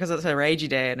those because it's a ragey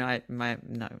day and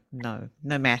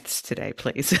no maths today,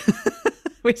 please.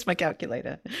 Where's my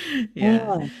calculator?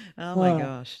 Yeah. Mm, Oh my mm.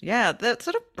 gosh. Yeah, that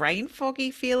sort of brain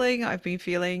foggy feeling I've been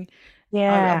feeling.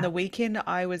 On Yeah, the weekend,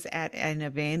 I was at an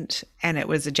event and it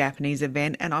was a Japanese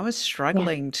event, and I was yeah,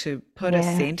 struggling to put a yeah,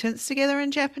 sentence together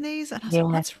in Japanese. And I was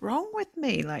like, yeah, what's wrong with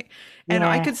me? Like, and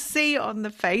I yeah, could see on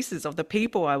the faces of the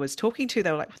people I was talking to,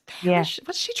 they were like, what the hell yeah,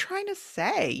 what's she trying to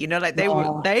say? Like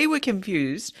yeah, they were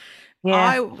confused.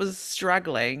 yeah, I was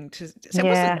struggling so it yeah,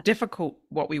 wasn't difficult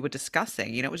what we were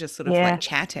discussing, it was just sort of like yeah,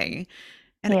 chatting.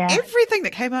 And yeah, everything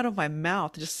that came out of my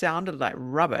mouth just sounded like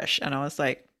rubbish. And I was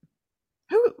like,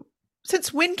 who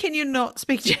since when can you not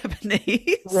speak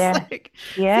Japanese? yeah, Like,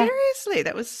 yeah, seriously,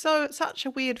 that was such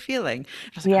a weird feeling.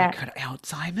 I was like, oh, yeah, got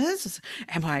Alzheimer's?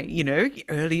 Am I,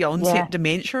 early onset yeah,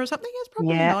 dementia or something? It's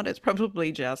probably yeah. not. It's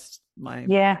probably just my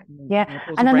Yeah, yeah.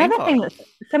 menopausal And brain another thing fog.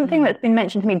 something Mm. that's been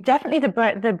mentioned to me, definitely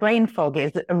the brain fog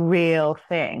is a real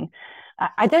thing.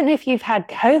 I don't know if you've had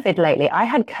COVID lately. I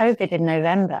had COVID in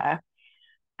November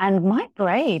and my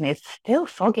brain is still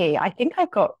foggy. I think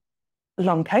I've got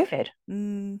long COVID.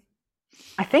 Mm.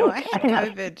 I Oh, I think. I had think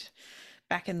that's COVID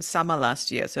back in summer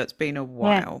last year, so it's been a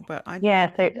yeah. while, but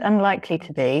Yeah, so it's unlikely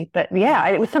to be. But yeah, yeah,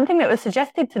 it was something that was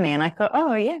suggested to me and I thought,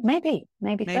 oh yeah, maybe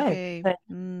so. maybe. But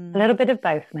a Mm. little bit of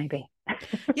both, maybe.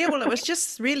 Yeah, well, it was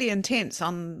just really intense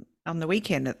on the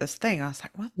weekend at this thing. I was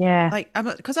like, what? Yeah, Like,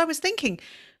 because I was thinking,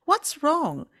 what's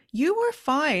wrong? You were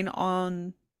fine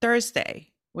on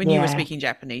Thursday when you were yeah, speaking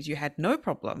Japanese. You had no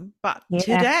problem, but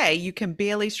yeah, today you can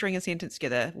barely string a sentence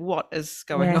together. What is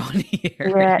going yeah. on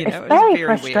here? Yeah, it's It was very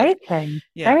very weird. frustrating.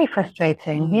 Yeah. Very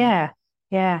frustrating. Mm. Yeah,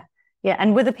 yeah, yeah.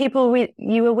 And were the people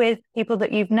you were with people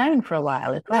that you've known for a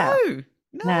while as well? No,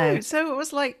 No, no. So it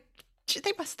was like, gee,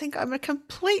 they must think I'm a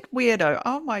complete weirdo.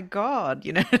 Oh my God,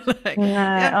 like,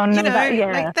 no. Oh no,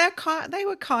 yeah. like they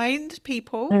were kind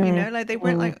people, Mm, like they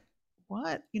weren't mm. like,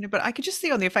 what, but I could just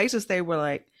see on their faces they were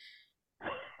like,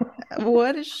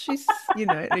 what is she,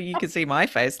 you could see my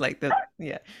face, like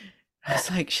yeah. I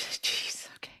was like, jeez,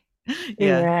 okay.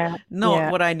 Yeah, Yeah, not yeah.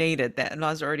 what I needed. That, and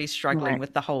I was already struggling Right.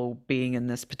 with the whole being in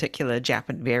this particular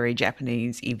very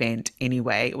Japanese event.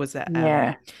 Anyway, it was a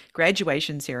Yeah.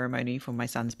 graduation ceremony for my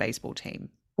son's baseball team,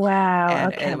 Wow.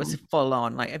 and Okay. it was full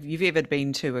on. Like, if you've ever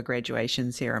been to a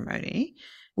graduation ceremony,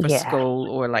 for Yeah. school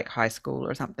or like high school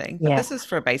or something. But Yeah. this is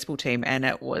for a baseball team, and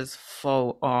it was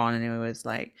full on. And it was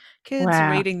like kids Wow.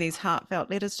 reading these heartfelt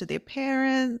letters to their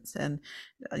parents, and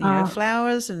Oh,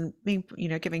 flowers, and being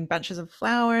giving bunches of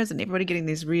flowers, and everybody getting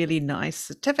these really nice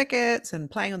certificates and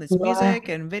playing on this yeah. music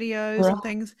and videos Yeah. and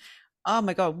things. Oh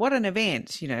my God, what an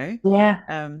event, Yeah.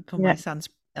 for my Yeah. son's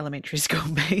elementary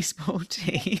school baseball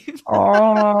team.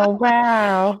 Oh,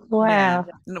 wow. Yeah. Wow.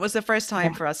 And it was the first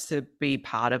time Yeah. for us to be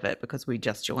part of it because we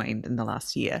just joined in the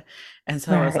last year. And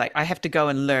so I was Right. like, I have to go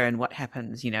and learn what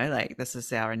happens, like this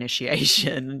is our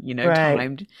initiation, Right.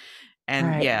 timed.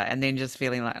 And Right. yeah, and then just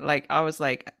feeling like I was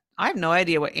like, I have no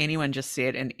idea what anyone just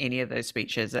said in any of those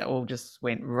speeches. It all just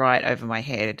went right over my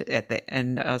head at the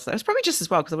and I was like, it was probably just as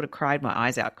well because I would have cried my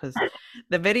eyes out because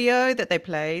the video that they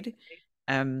played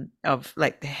of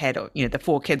like they had the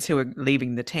four kids who were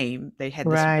leaving the team, they had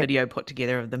this Right. video put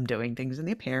together of them doing things and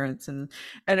their parents, and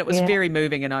it was Yeah. very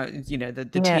moving, and the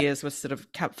Yeah. tears were sort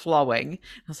of kept flowing.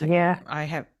 I was like, Yeah.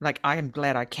 I am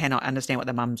glad I cannot understand what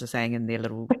the mums are saying in their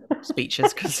little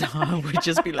speeches because I would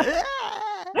just be like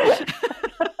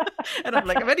and I'm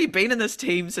like, I've only been in this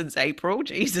team since April.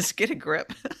 Jesus, get a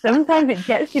grip. Sometimes it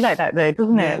gets you like that though,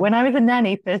 doesn't it? Yeah. When I was a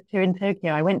nanny first here in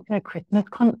Tokyo, I went to a Christmas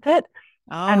concert.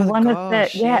 And Oh one of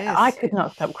the, gosh, I yes. could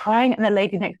not stop crying. And the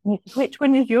lady next to me said, "Which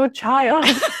one is your child?"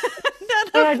 None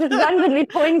And I of just them. randomly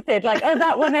pointed, like, "Oh,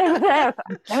 that one over there."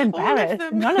 I'm so All of embarrassed.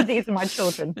 them. None of these are my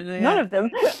children. None Yeah. of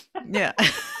them. Yeah.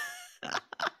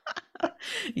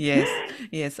 Yes,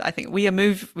 yes. I think we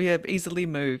are easily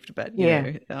moved, but Yeah.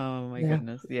 oh my Yeah.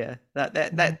 goodness, yeah. That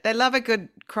Yeah. they love a good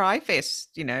cry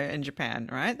fest, in Japan,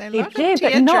 right? They They love a do,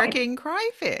 but not. tear-jerking cry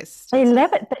fest. They It's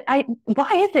love just it.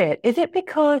 Why is it? Is it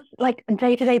because, like, on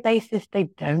day-to-day basis, they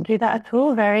don't do that at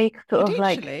all? Very sort of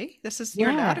like, potentially you're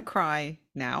allowed yeah, to cry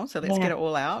now, so let's get yeah, it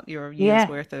all out. Your year's yeah,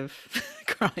 worth of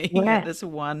crying at yeah, this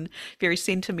one very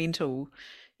sentimental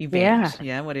yeah, event,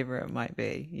 yeah, whatever it might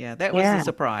be. Yeah, that was a yeah.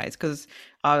 surprise because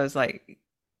I was like,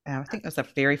 I think it was the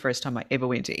very first time I ever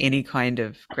went to any kind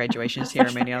of graduation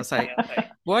ceremony. I was like,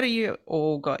 what are you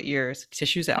all got your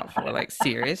tissues out for? Like,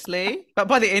 seriously? But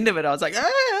by the end of it, I was like,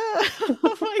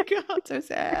 oh my God, so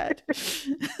sad.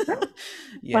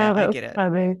 Yeah, Wow, I that was get it.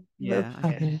 funny. That's Yeah, I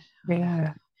get it. funny. Oh.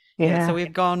 Yeah, Yeah, so yeah,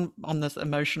 we've gone on this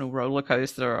emotional roller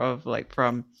coaster of like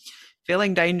from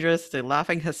feeling dangerous to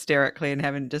laughing hysterically and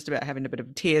having just about having a bit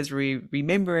of tears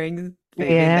remembering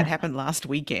the event that yeah, happened last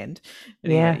weekend.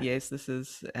 Anyway, yeah, yes, this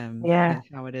is yeah,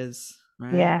 how it is,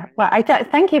 right? yeah. Well,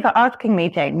 thank you for asking me,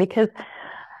 Jane, because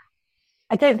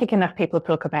I don't think enough people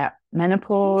talk about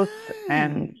menopause, No,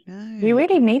 and we no.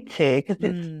 really need to, because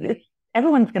Mm, it's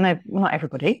everyone's gonna, well, not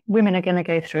everybody, women are gonna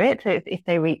go through it if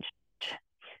they reach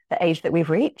the age that we've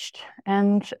reached,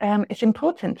 and it's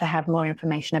important to have more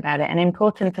information about it, and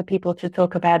important for people to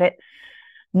talk about it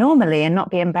normally and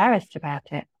not be embarrassed about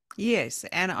it. yes,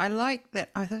 and I like that.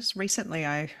 I just recently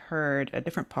I heard a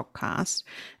different podcast.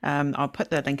 I'll put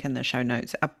the link in the show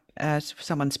notes.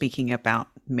 Someone speaking about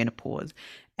menopause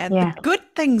and the Yeah, good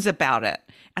things about it,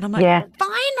 and I'm like, yeah,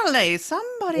 finally,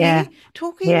 yeah, somebody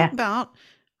talking yeah, about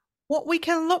what we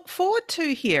can look forward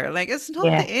to here. Like, it's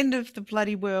not the yeah, end of the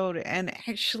bloody world, and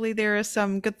actually, there are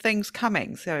some good things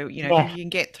coming. So, if you yeah, can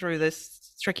get through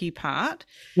this tricky part,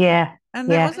 yeah, and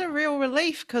that yeah, was a real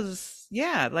relief because,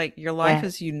 yeah, like your life yeah,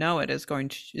 as you know it is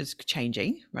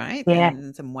changing, right? yeah,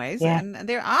 In some ways, yeah. and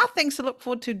there are things to look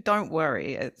forward to. Don't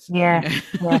worry, it's Yeah,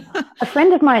 yeah. A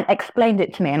friend of mine explained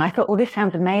it to me, and I thought, well, this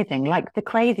sounds amazing. Like a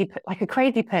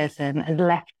crazy person has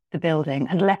left the building,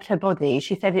 has left her body.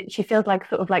 She said she feels like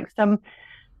sort of like something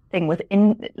was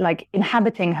like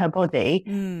inhabiting her body,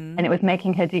 and it Mm, was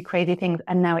making her do crazy things,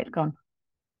 and now it's gone.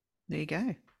 there you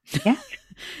go. Yeah,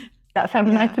 that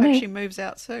sounds Yeah, nice I to hope she me. moves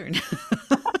out soon.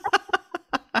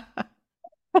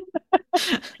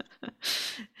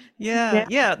 Yeah, Yeah.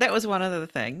 yeah, that was one of the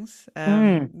things.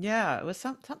 Mm, Yeah, it was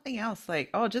something else like,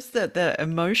 oh, just the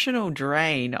emotional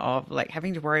drain of like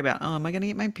having to worry about, oh, am I going to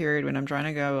get my period when I'm trying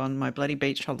to go on my bloody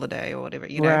beach holiday or whatever,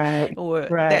 right, or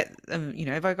right. that,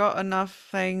 have I got enough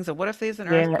things, or what if there's an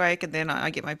Yeah, earthquake and then I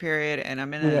get my period and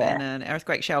I'm in yeah, an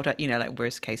earthquake shelter, like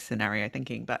worst case scenario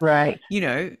thinking, but right. you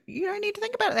don't need to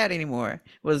think about that anymore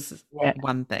was Yeah,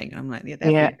 one thing. And I'm like, yeah,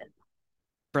 that'd yeah, be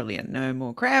brilliant. No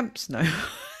more cramps, no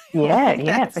yeah, all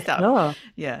yeah, that for stuff. sure,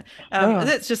 Yeah. for sure.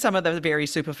 That's just some of the very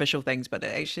superficial things, but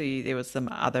actually there was some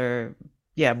other,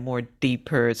 yeah, more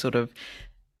deeper sort of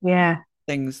Yeah,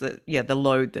 things that, yeah, the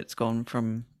load that's gone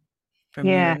from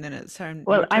you, yeah. and then it's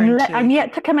Well, your turn I'm to.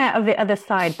 yet to come out of the other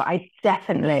side, but I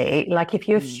definitely, like, if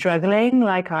you're Mm, struggling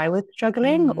like I was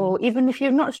struggling, mm, or even if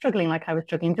you're not struggling like I was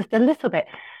struggling, just a little bit,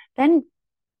 then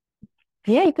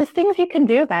yeah, there's things you can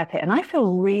do about it. And I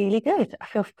feel really good. I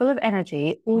feel full of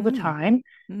energy all the Mm, time.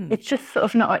 mm, It's just sort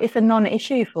of not, it's a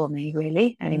non-issue for me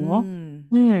really anymore. mm.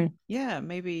 Mm, Yeah,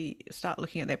 maybe start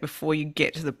looking at that before you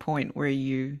get to the point where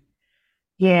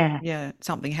yeah,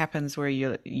 something happens where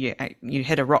you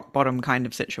hit a rock bottom kind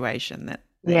of situation that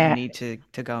you yeah, need to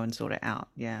go and sort it out.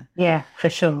 Yeah. yeah, for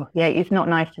sure. Yeah, it's not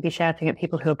nice to be shouting at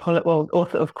people who or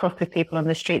sort of cross with people on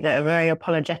the street that are very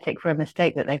apologetic for a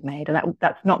mistake that they've made. And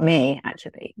that's not me,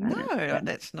 actually. And it's, No,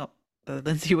 that's not the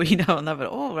Lindsay we know and love at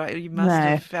all, right? You must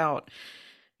have no, felt,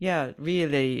 yeah,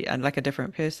 really like a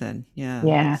different person. Yeah,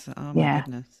 yeah, that's, oh my yeah,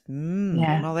 goodness.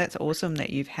 yeah, Well, that's awesome that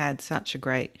you've had such a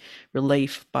great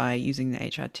relief by using the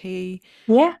HRT.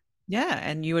 yeah, Yeah,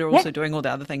 and you were yeah, also doing all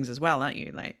the other things as well, aren't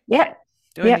you? Like yeah,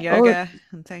 doing the yeah. All yoga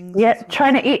and things yeah, as well.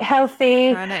 trying to eat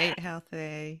healthy. Trying to eat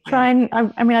healthy. Yeah. Try and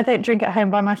I mean, I don't drink at home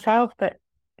by myself, but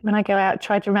when I go out,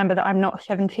 try to remember that I'm not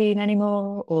 17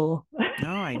 anymore or Oh,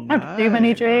 I have too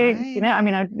many know, drinks, right? I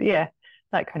mean, yeah,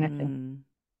 that kind of thing. Mm.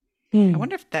 I Mm.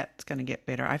 wonder if that's going to get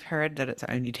better. I've heard that it's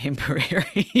only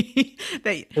temporary.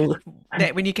 that Ooh.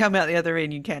 that when you come out the other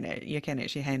end, you can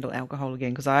actually handle alcohol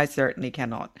again. Because I certainly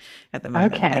cannot at the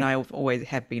moment, and Okay. I always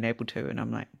have been able to. And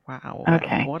I'm like, wow,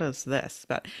 Okay. what is this?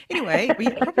 But anyway,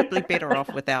 we're probably better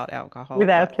off without alcohol. But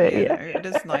Without it, yeah. it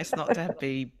is nice not to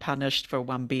be punished for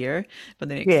one beer for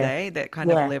the next Yeah. day. That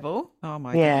kind of Yeah. level. Oh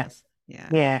my Yeah. goodness. Yeah.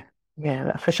 Yeah. Yeah,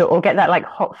 that's for sure. Or get that like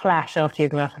hot flash after your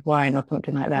glass of wine or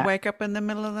something like that. Wake up in the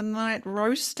middle of the night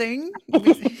roasting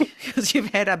because you've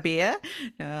had a beer.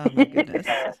 Oh my goodness.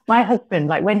 My husband,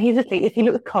 like when he's asleep, if he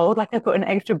looks cold, like I put an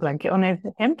extra blanket on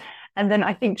over him. And then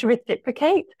I think to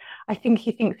reciprocate, I think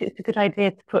he thinks it's a good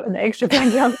idea to put an extra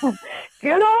blanket on him.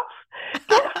 Get off!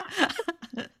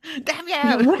 Get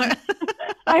Damn off! you.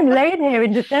 I'm laying here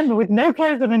in December with no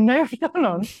clothes on and no sun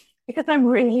on because I'm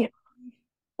really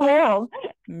warm.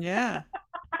 Yeah.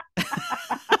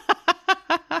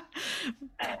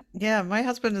 Yeah, my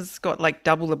husband has got like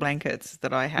double the blankets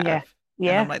that I Yeah. have.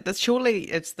 And I'm Yeah. like, this surely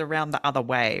it's around the other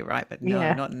way, right? But no,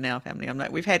 Yeah. not in our family. I'm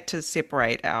like, we've had to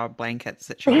separate our blanket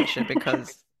situation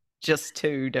because just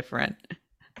too different.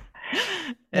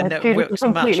 Yeah, And it two works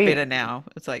much completely. better now.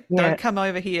 It's like, Yeah. don't come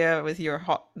over here with your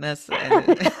hotness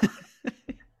and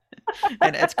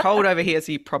and it's cold over here,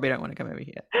 so you probably don't want to come over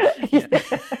here. Yeah.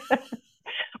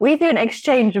 We do an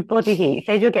exchange of body heat.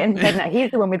 Say you're getting to bed now.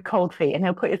 He's the one with cold feet, and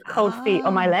he'll put his cold feet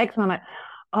on my Ah, legs, and I'm like,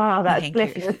 "Oh, that's thank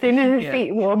you. bliss." As soon as his Yeah.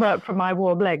 feet warm up from my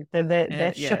warm legs, then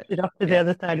they're Yeah. shifted off to the Yeah.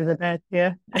 other side of the bed.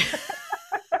 Yeah.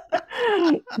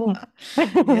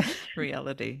 Yeah,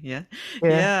 reality. Yeah. Yeah.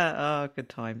 Yeah. Oh, good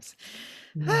times.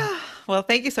 Yeah. Well,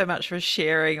 thank you so much for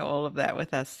sharing all of that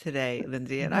with us today,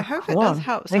 Lindsay. And I Of hope it does course.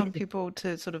 help some Thank you. people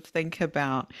to sort of think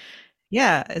about,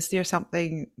 yeah, is there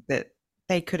something that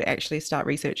they could actually start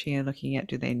researching and looking at?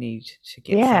 Do they need to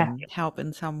get Yeah. some help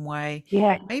in some way?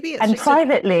 Yeah. Maybe it's And just a,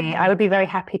 privately, I mm, would be very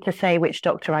happy to say which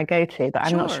doctor I go to, but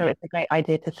I'm not sure sure. it's a great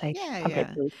idea to say Yeah, yeah.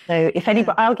 publicly. So if Yeah.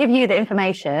 anybody, I'll give you the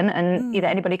information and either Mm,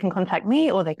 anybody can contact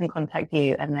me or they can contact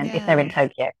you. And then if they're in yeah.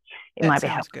 Tokyo, it That might be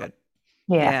sounds helpful. good.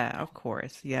 Yeah. Yeah, of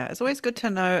course. Yeah. It's always good to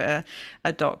know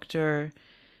a doctor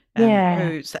Yeah.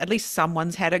 who's at least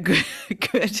someone's had a good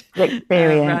good The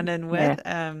experience. run in Yeah. with.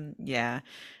 Yeah.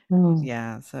 Mm,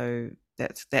 Yeah. So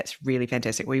that's really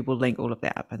fantastic. We will link all of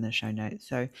that up in the show notes.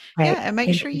 So yeah, great. and make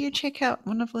Thank sure you. you check out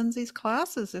one of Lindsay's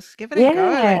classes. Just give it a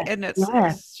go. Like, Yeah. and it's Yeah.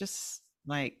 it's just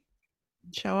like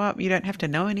show up. You don't have to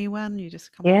know anyone. You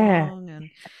just come Yeah. along and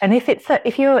And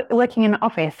if you're working in an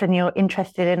office and you're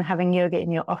interested in having yoga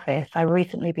in your office, I've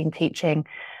recently been teaching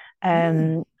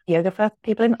mm, yoga for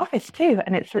people in the office too.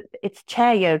 And it's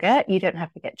chair yoga. You don't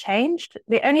have to get changed.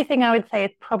 The only thing I would say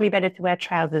is probably better to wear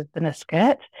trousers than a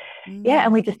skirt. Yeah,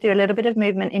 and mm, we just do a little bit of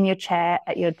movement in your chair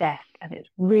at your desk, and it's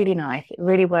really nice. It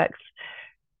really works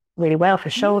really well for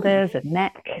mm. shoulders and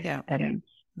neck, Yeah, and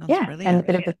that's yeah, and a brilliant.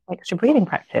 bit of extra breathing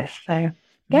practice. So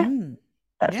yeah, Mm,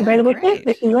 that's yeah, available too great.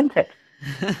 if you want it.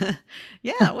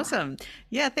 Yeah, awesome.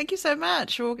 Yeah, thank you so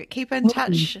much. We'll keep in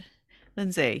touch,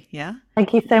 Lindsay. Yeah.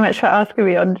 Thank you so much for asking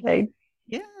me on, Jane.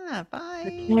 Yeah,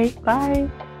 bye. Okay, bye.